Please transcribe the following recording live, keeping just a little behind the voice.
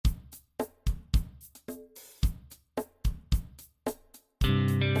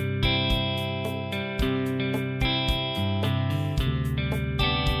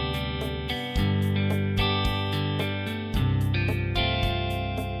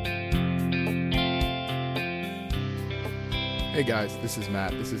Hey guys, this is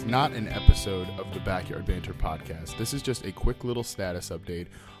Matt. This is not an episode of the Backyard Banter podcast. This is just a quick little status update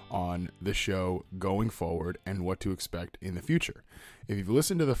on the show going forward and what to expect in the future. If you've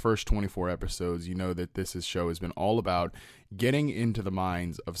listened to the first 24 episodes, you know that this show has been all about getting into the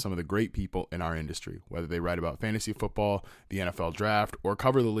minds of some of the great people in our industry, whether they write about fantasy football, the NFL draft, or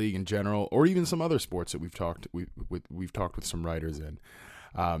cover the league in general, or even some other sports that we've talked with some writers in.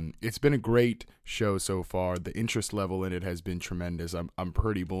 It's been a great show so far. The interest level in it has been tremendous. I'm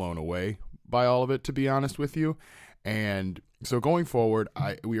pretty blown away by all of it, to be honest with you. And so going forward,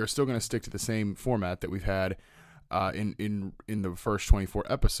 we are still going to stick to the same format that we've had in the first 24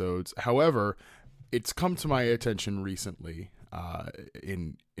 episodes. However, it's come to my attention recently,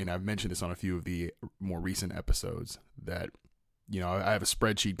 and I've mentioned this on a few of the more recent episodes, that I have a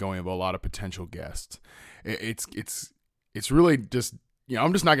spreadsheet going of a lot of potential guests. It's really just.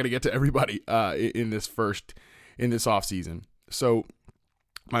 I'm just not going to get to everybody in this off season. So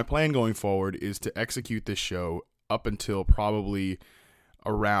my plan going forward is to execute this show up until probably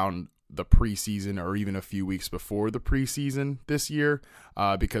around the preseason or even a few weeks before the preseason this year,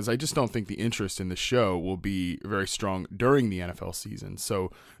 because I just don't think the interest in the show will be very strong during the NFL season. So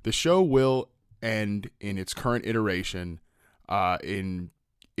the show will end in its current iteration in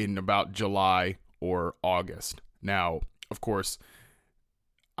about July or August. Now, of course,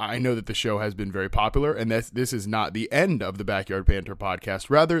 I know that the show has been very popular, and this is not the end of the Backyard Banter podcast.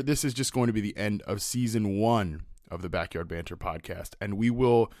 Rather, this is just going to be the end of season 1 of the Backyard Banter podcast, and we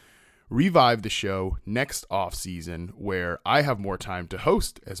will revive the show next off season, where I have more time to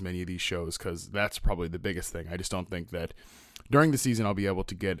host as many of these shows, because that's probably the biggest thing. I just don't think that during the season I'll be able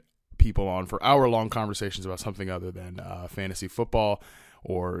to get people on for hour-long conversations about something other than fantasy football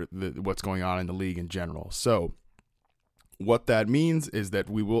or what's going on in the league in general. So what that means is that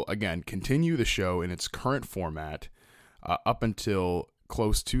we will, again, continue the show in its current format up until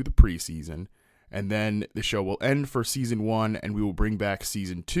close to the preseason, and then the show will end for season 1, and we will bring back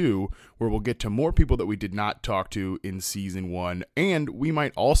season 2, where we'll get to more people that we did not talk to in season 1, and we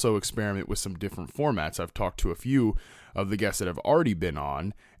might also experiment with some different formats. I've talked to a few of the guests that have already been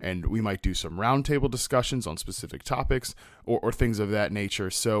on, and we might do some roundtable discussions on specific topics or things of that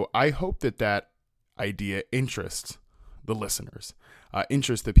nature. So I hope that idea interests the listeners,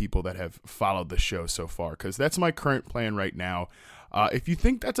 interest the people that have followed the show so far, because that's my current plan right now. If you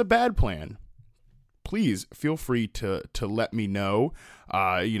think that's a bad plan, please feel free to let me know.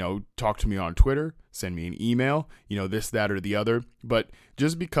 Talk to me on Twitter, send me an email, this, that, or the other. But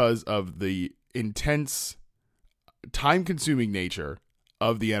just because of the intense, time-consuming nature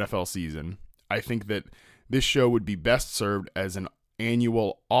of the NFL season, I think that this show would be best served as an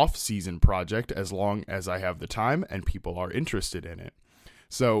annual off-season project, as long as I have the time and people are interested in it.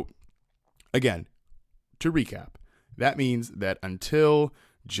 So, again, to recap, that means that until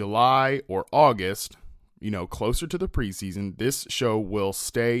July or August, closer to the preseason, this show will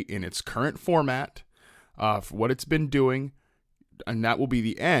stay in its current format for what it's been doing, and that will be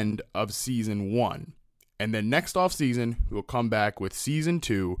the end of season 1. And then next off-season, we'll come back with season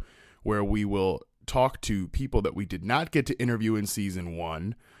 2, where we will talk to people that we did not get to interview in season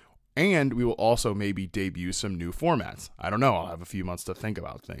 1, and we will also maybe debut some new formats. I don't know. I'll have a few months to think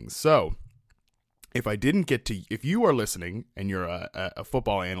about things. So if you are listening and you're a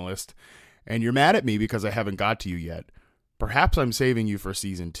football analyst and you're mad at me because I haven't got to you yet, perhaps I'm saving you for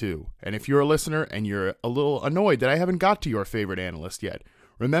season 2. And if you're a listener and you're a little annoyed that I haven't got to your favorite analyst yet,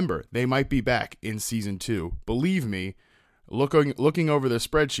 remember, they might be back in season 2. Believe me, looking over the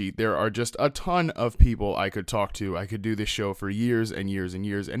spreadsheet, there are just a ton of people I could talk to. I could do this show for years and years and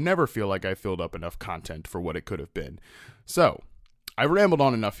years and never feel like I filled up enough content for what it could have been. So, I've rambled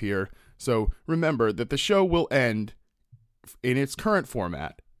on enough here. So, remember that the show will end in its current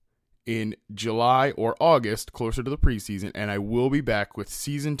format in July or August, closer to the preseason, and I will be back with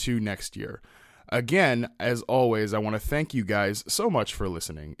season 2 next year. Again, as always, I want to thank you guys so much for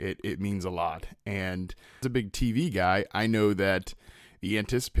listening. It means a lot. And as a big TV guy, I know that the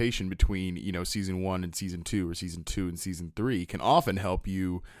anticipation between, season 1 and season 2, or season 2 and season 3, can often help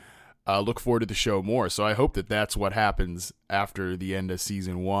you look forward to the show more. So I hope that that's what happens after the end of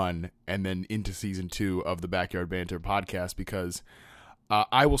season 1 and then into season 2 of the Backyard Banter podcast, because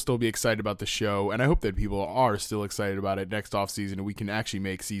I will still be excited about the show, and I hope that people are still excited about it next offseason, and we can actually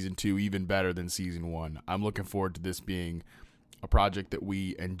make season 2 even better than season 1. I'm looking forward to this being a project that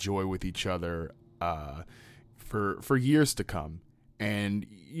we enjoy with each other for years to come. And,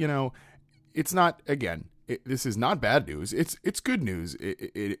 it's not, again, this is not bad news. It's good news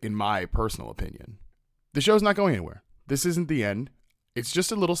in my personal opinion. The show's not going anywhere. This isn't the end. it's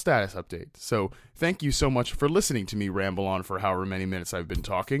just a little status update. So thank you so much for listening to me ramble on for however many minutes I've been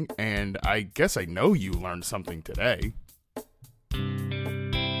talking, and I guess I know you learned something today.